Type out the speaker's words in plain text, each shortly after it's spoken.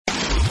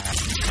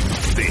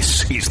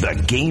is the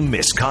Game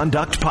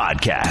Misconduct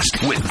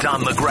Podcast with Don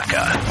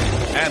LaGreca.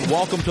 And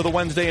welcome to the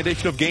Wednesday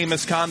edition of Game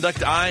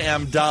Misconduct. I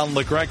am Don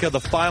LaGreca.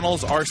 The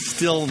finals are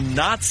still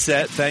not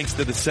set thanks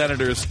to the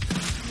Senators'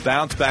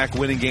 bounce-back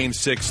winning Game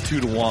 6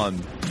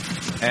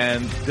 2-1.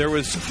 And there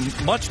was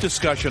much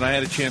discussion. I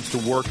had a chance to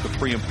work the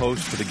pre and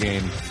post for the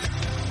game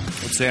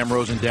with Sam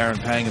Rosen, Darren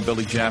Pang, and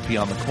Billy Jaffe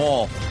on the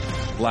call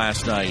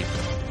last night,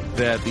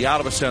 that the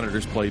Ottawa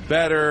Senators played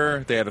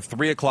better. They had a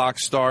 3 o'clock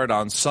start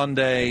on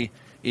Sunday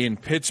in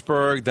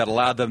Pittsburgh that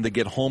allowed them to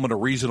get home at a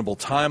reasonable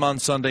time on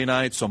Sunday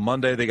night. So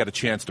Monday they got a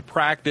chance to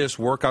practice,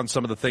 work on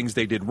some of the things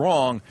they did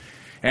wrong,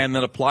 and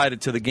then applied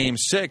it to the Game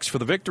 6 for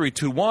the victory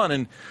 2-1.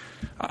 And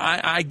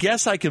I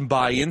guess I can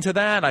buy into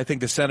that. I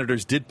think the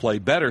Senators did play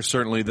better,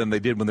 certainly, than they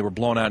did when they were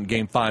blown out in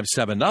Game 5,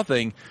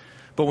 7-0.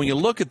 But when you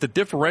look at the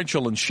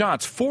differential in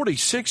shots,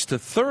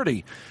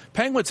 46-30,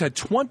 Penguins had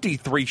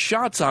 23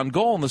 shots on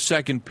goal in the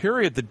second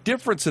period. The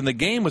difference in the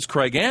game was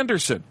Craig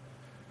Anderson.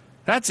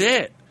 That's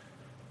it.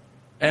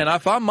 And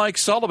if I'm Mike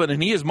Sullivan,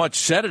 and he as much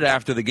said it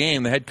after the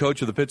game, the head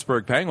coach of the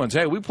Pittsburgh Penguins,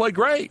 hey, we played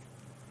great.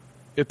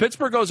 If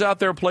Pittsburgh goes out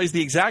there and plays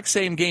the exact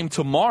same game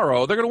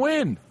tomorrow, they're going to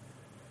win.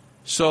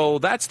 So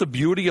that's the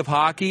beauty of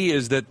hockey,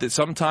 is that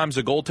sometimes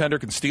a goaltender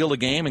can steal a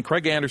game, and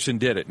Craig Anderson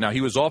did it. Now,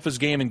 he was off his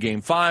game in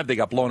Game 5. They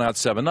got blown out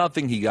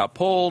 7-0. He got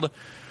pulled.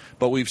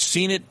 But we've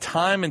seen it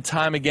time and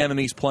time again in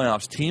these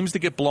playoffs. Teams that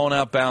get blown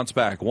out bounce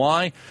back.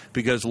 Why?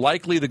 Because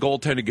likely the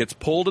goaltender gets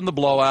pulled in the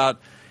blowout.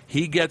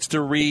 He gets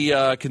to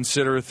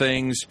reconsider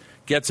things,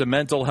 gets a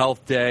mental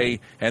health day,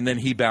 and then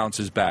he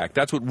bounces back.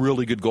 That's what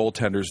really good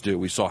goaltenders do.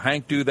 We saw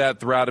Hank do that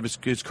throughout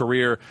his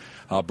career.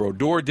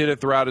 Brodeur did it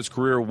throughout his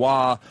career. I'm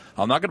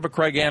not going to put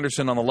Craig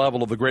Anderson on the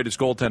level of the greatest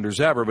goaltenders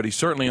ever, but he's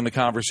certainly in the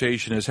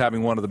conversation as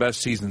having one of the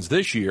best seasons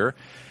this year.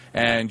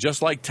 And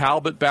just like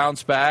Talbot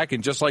bounced back,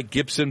 and just like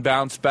Gibson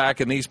bounced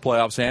back in these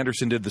playoffs,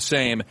 Anderson did the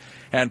same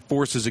and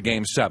forces a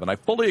Game 7. I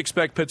fully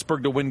expect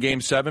Pittsburgh to win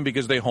Game 7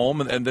 because they're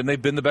home, and then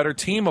they've been the better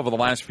team over the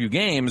last few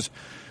games.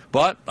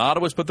 But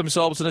Ottawa's put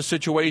themselves in a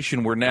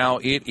situation where now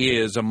it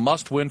is a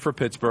must-win for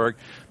Pittsburgh.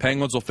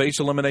 Penguins will face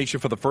elimination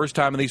for the first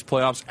time in these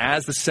playoffs,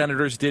 as the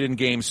Senators did in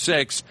Game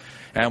 6,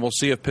 and we'll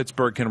see if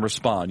Pittsburgh can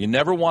respond. You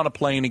never want to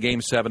play in a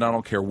Game 7, I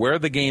don't care where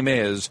the game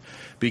is,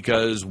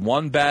 because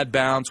one bad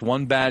bounce,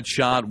 one bad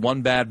shot,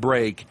 one bad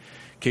break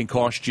can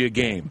cost you a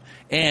game.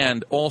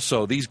 And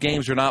also, these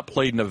games are not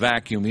played in a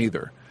vacuum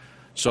either.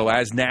 So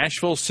as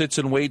Nashville sits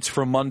and waits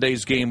for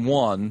Monday's Game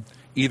 1,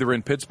 either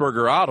in Pittsburgh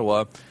or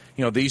Ottawa,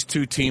 these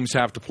two teams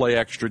have to play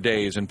extra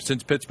days. And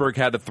since Pittsburgh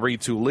had a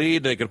 3-2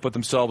 lead, they could put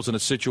themselves in a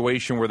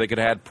situation where they could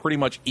have had pretty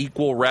much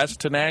equal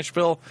rest to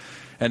Nashville.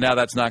 And now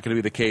that's not going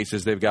to be the case,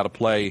 as they've got to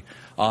play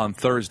on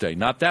Thursday.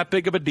 Not that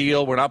big of a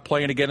deal. We're not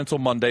playing again until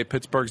Monday.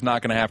 Pittsburgh's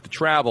not going to have to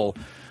travel.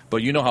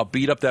 But you know how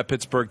beat up that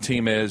Pittsburgh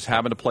team is.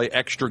 Having to play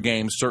extra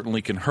games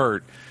certainly can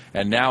hurt.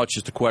 And now it's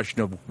just a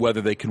question of whether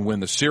they can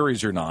win the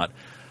series or not.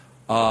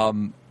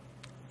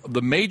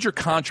 The major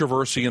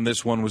controversy in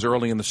this one was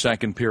early in the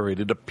second period.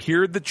 It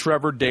appeared that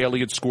Trevor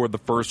Daley had scored the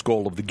first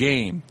goal of the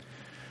game.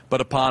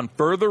 But upon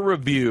further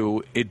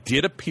review, it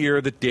did appear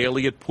that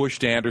Daley had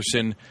pushed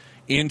Anderson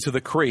into the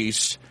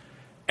crease,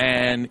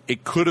 and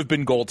it could have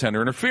been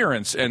goaltender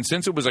interference. And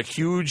since it was a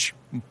huge,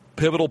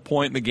 pivotal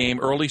point in the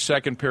game, early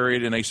second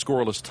period in a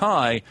scoreless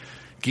tie,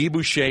 Guy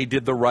Boucher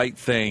did the right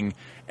thing,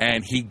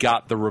 and he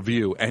got the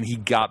review, and he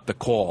got the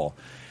call.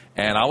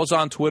 And I was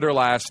on Twitter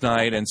last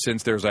night, and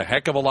since there's a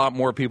heck of a lot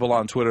more people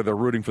on Twitter that are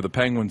rooting for the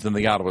Penguins than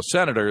the Ottawa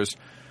Senators,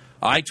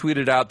 I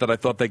tweeted out that I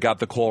thought they got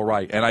the call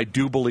right. And I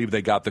do believe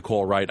they got the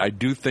call right. I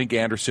do think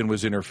Anderson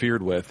was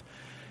interfered with.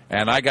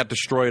 And I got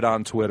destroyed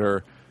on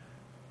Twitter.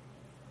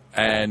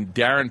 And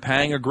Darren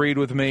Pang agreed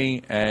with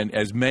me, and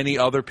as many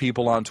other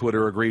people on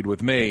Twitter agreed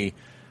with me.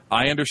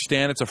 I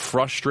understand it's a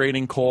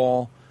frustrating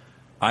call.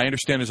 I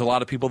understand there's a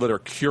lot of people that are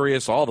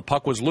curious. Oh, the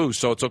puck was loose,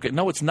 so it's okay.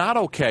 No, it's not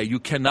okay. You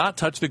cannot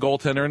touch the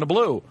goaltender in the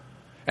blue.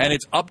 And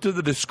it's up to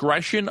the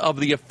discretion of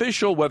the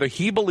official whether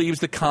he believes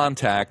the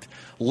contact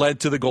led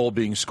to the goal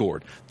being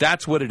scored.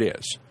 That's what it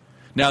is.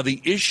 Now,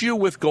 the issue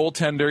with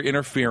goaltender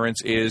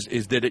interference is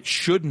that it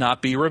should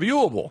not be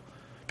reviewable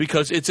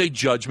because it's a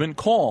judgment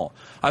call.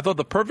 I thought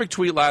the perfect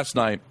tweet last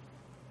night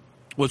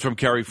was from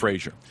Kerry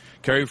Fraser.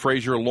 Kerry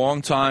Fraser, a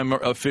longtime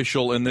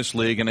official in this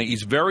league, and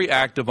he's very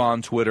active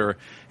on Twitter,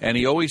 and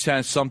he always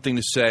has something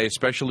to say,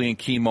 especially in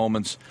key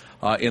moments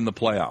in the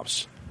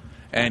playoffs.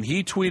 And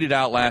he tweeted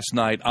out last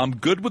night, "I'm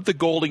good with the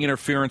goalie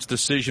interference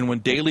decision when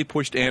Daley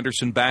pushed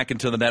Anderson back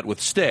into the net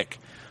with stick,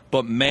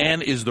 but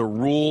man, is the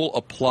rule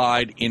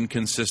applied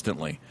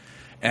inconsistently."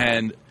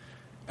 And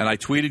I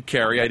tweeted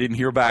Kerry. I didn't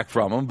hear back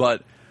from him,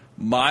 but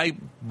my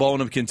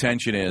bone of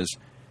contention is,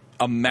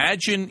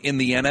 imagine in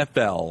the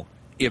NFL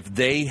if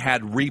they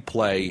had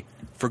replay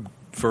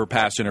for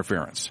pass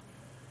interference.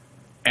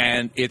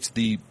 And it's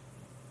the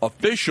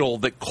official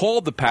that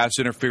called the pass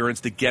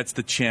interference that gets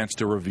the chance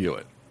to review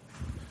it.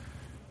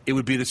 It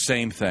would be the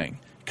same thing.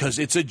 because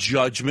it's a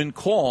judgment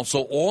call.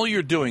 So all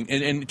you're doing,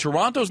 and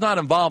Toronto's not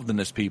involved in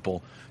this,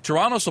 people.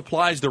 Toronto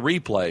supplies the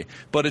replay,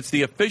 but it's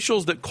the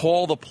officials that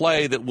call the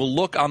play that will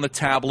look on the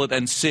tablet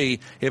and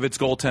see if it's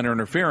goaltender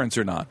interference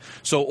or not.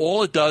 So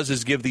all it does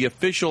is give the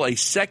official a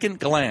second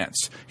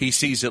glance. He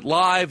sees it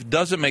live,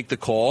 doesn't make the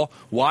call,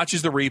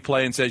 watches the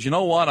replay, and says, you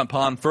know what,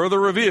 upon further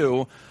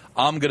review,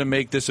 I'm going to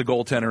make this a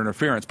goaltender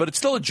interference. But it's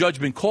still a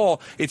judgment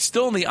call. It's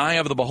still in the eye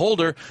of the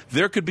beholder.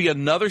 There could be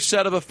another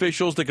set of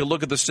officials that could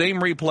look at the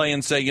same replay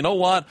and say, you know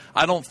what,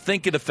 I don't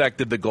think it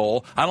affected the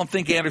goal. I don't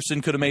think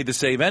Anderson could have made the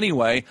save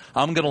anyway.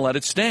 I'm going to let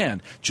it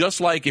stand. Just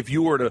like if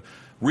you were to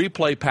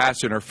replay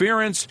pass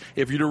interference,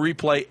 if you were to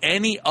replay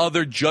any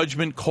other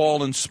judgment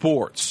call in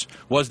sports.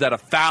 Was that a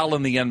foul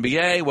in the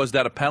NBA? Was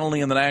that a penalty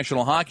in the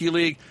National Hockey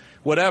League?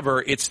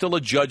 Whatever, it's still a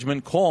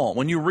judgment call.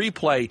 When you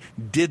replay,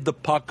 did the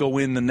puck go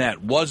in the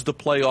net? Was the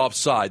play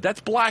offside?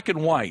 That's black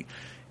and white.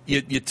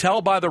 You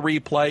tell by the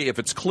replay. If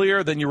it's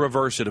clear, then you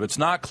reverse it. If it's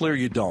not clear,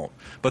 you don't.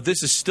 But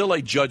this is still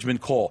a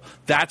judgment call.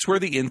 That's where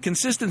the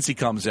inconsistency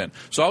comes in.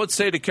 So I would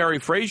say to Kerry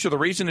Frazier, the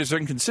reason there's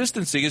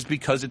inconsistency is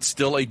because it's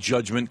still a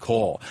judgment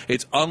call.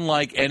 It's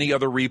unlike any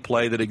other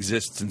replay that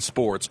exists in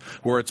sports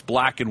where it's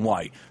black and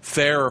white,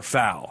 fair or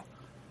foul.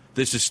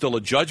 This is still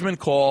a judgment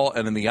call,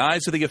 and in the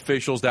eyes of the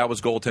officials, that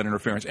was goaltender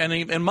interference. And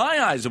in my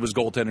eyes, it was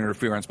goaltender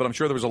interference, but I'm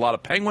sure there was a lot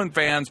of Penguin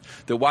fans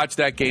that watched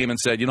that game and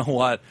said, you know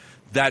what,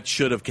 that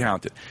should have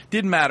counted.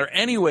 Didn't matter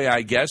anyway,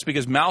 I guess,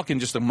 because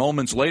Malkin just a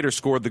moments later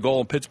scored the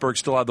goal, and Pittsburgh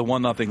still had the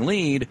 1-0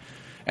 lead.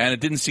 And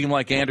it didn't seem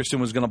like Anderson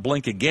was going to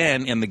blink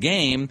again in the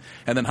game.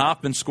 And then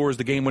Hoffman scores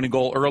the game-winning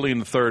goal early in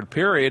the third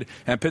period.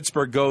 And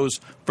Pittsburgh goes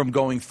from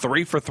going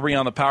 3 for 3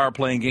 on the power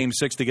play in Game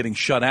 6 to getting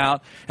shut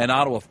out. And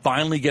Ottawa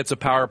finally gets a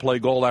power play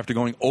goal after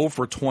going 0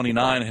 for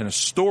 29, an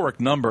historic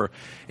number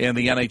in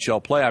the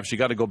NHL playoffs. You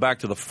got to go back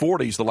to the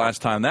 40s the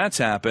last time that's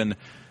happened.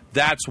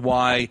 That's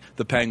why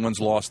the Penguins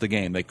lost the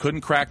game. They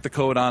couldn't crack the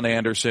code on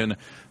Anderson.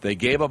 They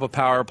gave up a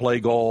power play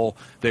goal.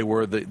 They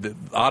were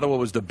Ottawa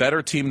was the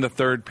better team in the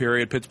third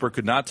period. Pittsburgh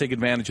could not take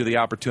advantage of the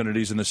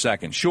opportunities in the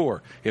second.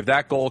 Sure, if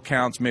that goal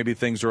counts, maybe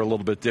things are a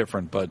little bit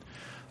different. But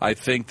I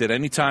think that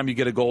any time you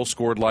get a goal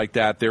scored like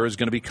that, there is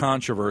going to be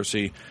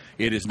controversy.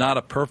 It is not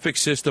a perfect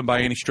system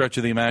by any stretch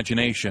of the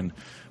imagination.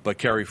 But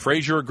Kerry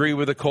Frazier agreed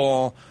with the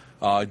call.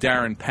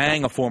 Darren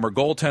Pang, a former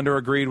goaltender,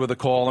 agreed with the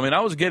call. I mean,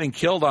 I was getting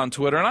killed on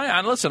Twitter,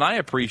 and listen, I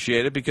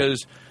appreciate it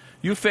because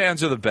you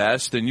fans are the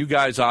best, and you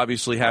guys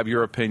obviously have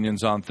your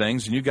opinions on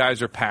things, and you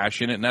guys are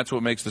passionate, and that's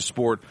what makes the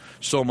sport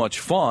so much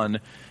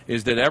fun,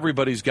 is that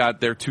everybody's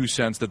got their 2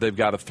 cents that they've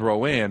got to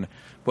throw in.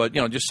 But,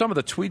 you know, just some of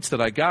the tweets that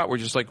I got were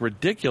just, like,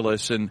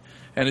 ridiculous, and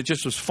it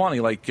just was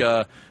funny. Like,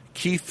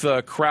 Keith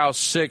Krause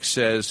 6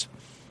 says,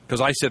 because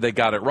I said they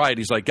got it right.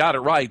 He's like, got it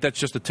right. That's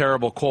just a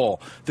terrible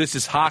call. This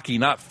is hockey,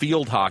 not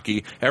field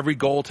hockey. Every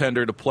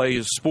goaltender to play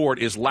his sport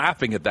is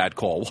laughing at that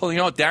call. Well, you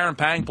know what? Darren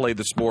Pang played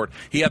the sport.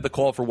 He had the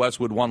call for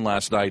Westwood 1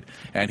 last night,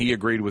 and he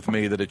agreed with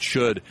me that it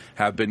should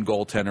have been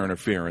goaltender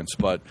interference.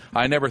 But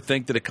I never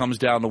think that it comes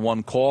down to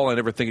one call. I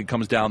never think it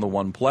comes down to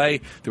one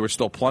play. There was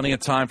still plenty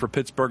of time for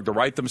Pittsburgh to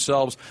right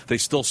themselves. They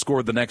still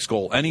scored the next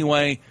goal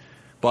anyway.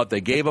 But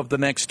they gave up the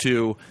next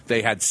 2.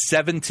 They had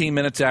 17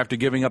 minutes after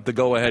giving up the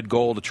go-ahead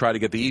goal to try to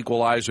get the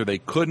equalizer. They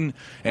couldn't.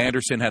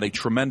 Anderson had a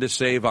tremendous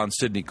save on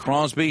Sidney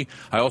Crosby.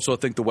 I also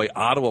think the way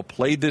Ottawa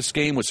played this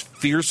game was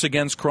fierce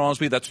against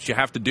Crosby. That's what you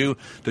have to do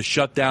to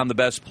shut down the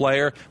best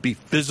player, be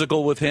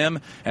physical with him.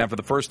 And for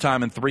the first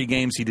time in 3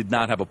 games, he did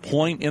not have a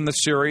point in the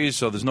series,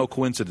 so there's no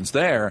coincidence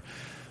there.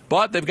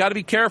 But they've got to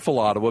be careful,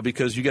 Ottawa,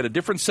 because you get a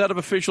different set of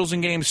officials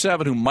in Game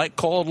 7 who might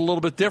call it a little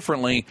bit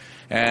differently,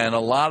 and a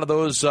lot of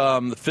those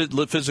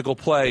physical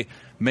play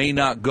may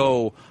not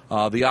go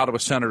the Ottawa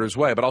Senators'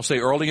 way. But I'll say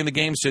early in the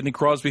game, Sidney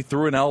Crosby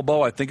threw an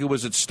elbow. I think it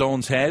was at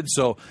Stone's head,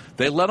 so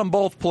they let them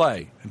both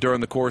play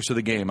during the course of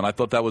the game. And I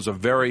thought that was a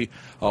very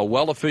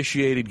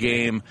well-officiated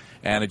game,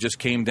 and it just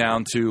came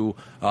down to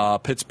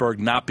Pittsburgh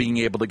not being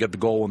able to get the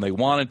goal when they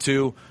wanted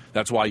to.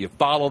 That's why you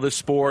follow this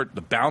sport,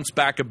 the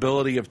bounce-back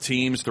ability of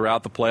teams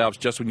throughout the playoffs,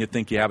 just when you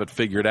think you have it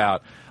figured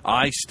out.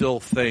 I still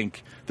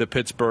think that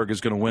Pittsburgh is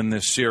going to win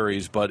this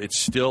series, but it's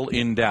still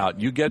in doubt.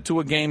 You get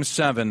to a Game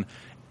 7,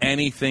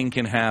 anything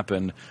can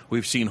happen.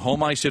 We've seen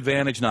home ice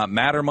advantage not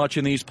matter much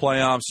in these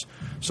playoffs,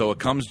 so it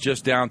comes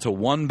just down to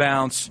one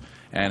bounce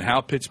and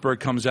how Pittsburgh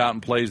comes out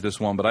and plays this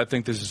one. But I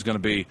think this is going to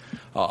be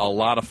a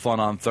lot of fun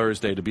on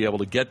Thursday to be able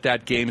to get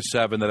that Game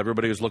 7 that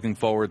everybody was looking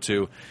forward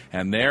to.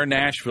 And there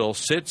Nashville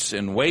sits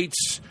and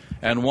waits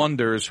and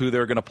wonders who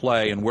they're going to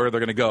play and where they're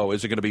going to go.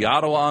 Is it going to be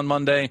Ottawa on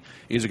Monday?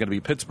 Is it going to be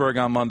Pittsburgh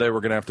on Monday?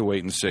 We're going to have to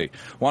wait and see.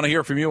 Want to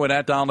hear from you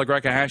at Don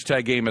LaGreca,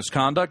 hashtag game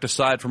misconduct.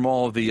 Aside from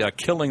all of the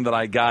killing that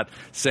I got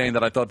saying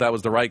that I thought that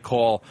was the right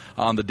call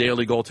on the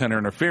daily goaltender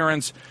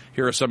interference,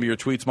 here are some of your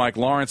tweets. Mike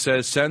Lawrence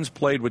says, Sens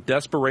played with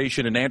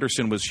desperation and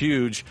Anderson was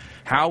huge.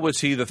 How was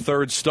he the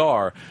third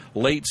star?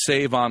 Late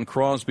save on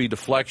Crosby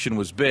deflection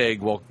was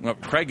big. Well,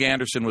 Craig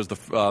Anderson was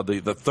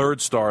the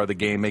third star of the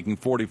game, making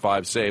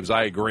 45 saves.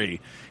 I agree.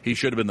 He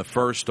should have been the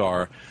first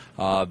star.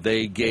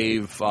 They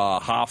gave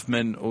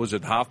Hoffman, what was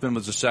it? Hoffman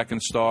was the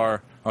second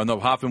star.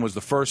 Hoffman was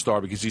the first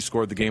star because he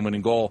scored the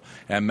game-winning goal,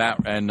 and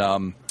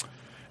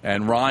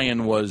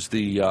Ryan was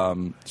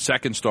the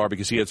second star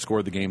because he had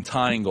scored the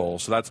game-tying goal.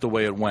 So that's the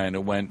way it went.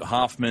 It went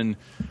Hoffman,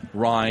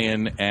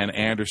 Ryan, and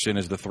Anderson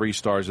as the 3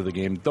 stars of the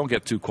game. Don't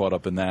get too caught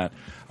up in that.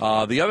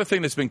 The other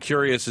thing that's been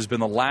curious has been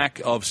the lack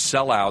of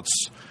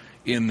sellouts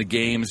in the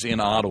games in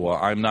Ottawa.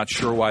 I'm not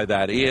sure why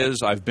that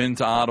is. I've been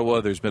to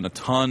Ottawa. There's been a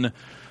ton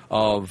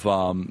of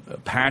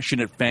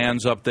passionate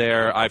fans up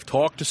there. I've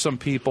talked to some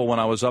people when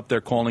I was up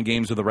there calling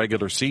games in the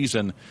regular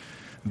season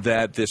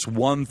that this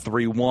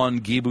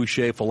 1-3-1 Guy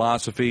Boucher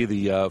philosophy,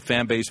 the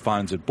fan base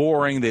finds it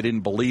boring. They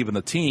didn't believe in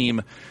the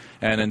team.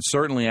 And then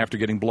certainly after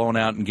getting blown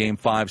out in Game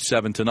 5,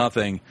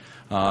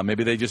 7-0,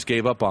 maybe they just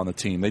gave up on the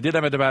team. They did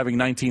end up having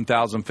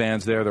 19,000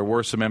 fans there. There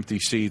were some empty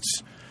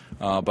seats.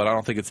 But I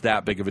don't think it's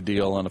that big of a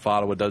deal. And if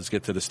Ottawa does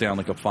get to the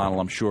Stanley Cup final,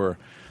 I'm sure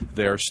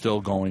they're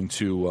still going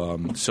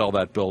to sell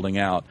that building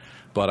out.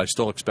 But I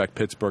still expect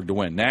Pittsburgh to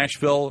win.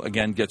 Nashville,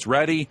 again, gets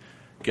ready,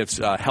 gets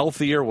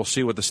healthier. We'll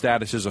see what the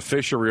status is of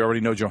Fisher. We already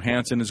know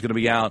Johansson is going to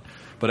be out.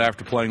 But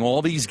after playing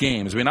all these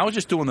games, I was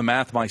just doing the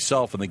math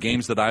myself in the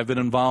games that I've been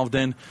involved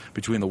in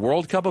between the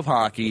World Cup of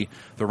Hockey,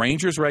 the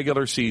Rangers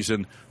regular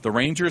season, the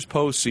Rangers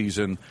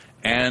postseason,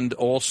 and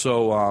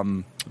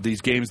also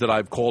these games that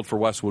I've called for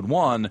Westwood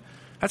 1.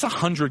 That's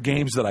 100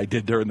 games that I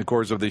did during the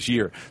course of this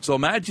year. So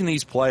imagine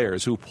these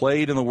players who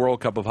played in the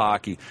World Cup of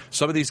Hockey.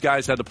 Some of these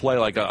guys had to play,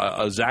 like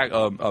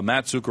a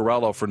Matt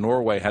Zuccarello for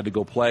Norway had to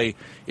go play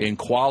in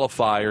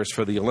qualifiers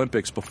for the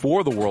Olympics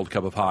before the World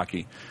Cup of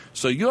Hockey.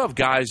 So you have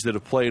guys that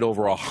have played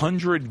over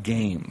 100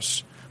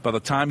 games by the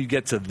time you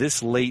get to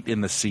this late in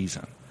the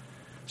season.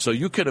 So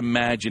you could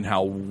imagine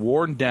how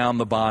worn down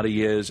the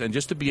body is, and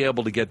just to be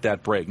able to get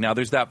that break. Now,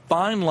 there's that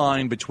fine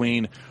line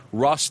between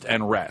rust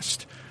and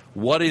rest.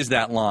 What is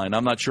that line?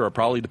 I'm not sure. It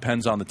probably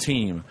depends on the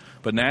team.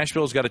 But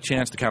Nashville's got a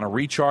chance to kind of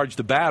recharge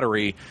the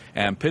battery,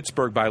 and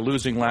Pittsburgh, by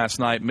losing last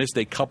night, missed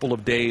a couple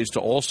of days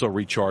to also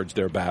recharge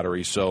their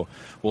battery. So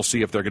we'll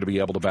see if they're going to be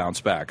able to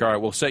bounce back. All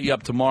right, we'll set you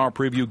up tomorrow,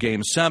 preview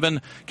Game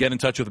 7. Get in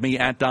touch with me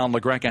at Don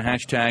LaGreca,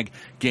 hashtag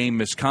Game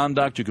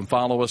Misconduct. You can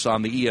follow us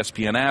on the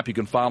ESPN app. You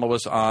can follow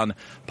us on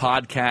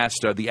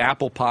podcast, the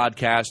Apple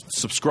Podcast.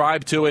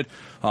 Subscribe to it.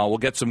 We'll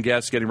get some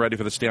guests getting ready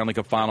for the Stanley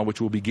Cup Final, which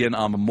will begin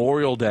on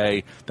Memorial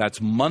Day. That's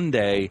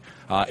Monday,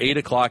 8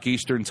 o'clock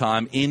Eastern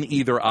Time in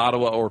either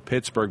Ottawa or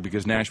Pittsburgh,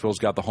 because Nashville's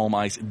got the home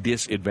ice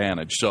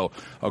disadvantage. So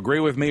agree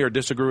with me or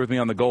disagree with me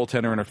on the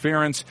goaltender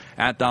interference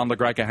at Don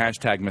LaGreca,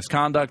 hashtag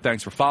Misconduct.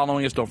 Thanks for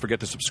following us. Don't forget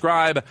to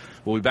subscribe.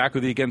 We'll be back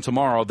with you again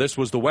tomorrow. This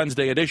was the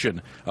Wednesday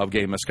edition of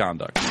Game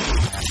Misconduct.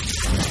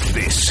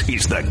 This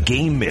is the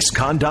Game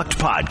Misconduct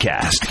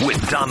Podcast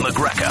with Don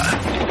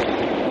LaGreca.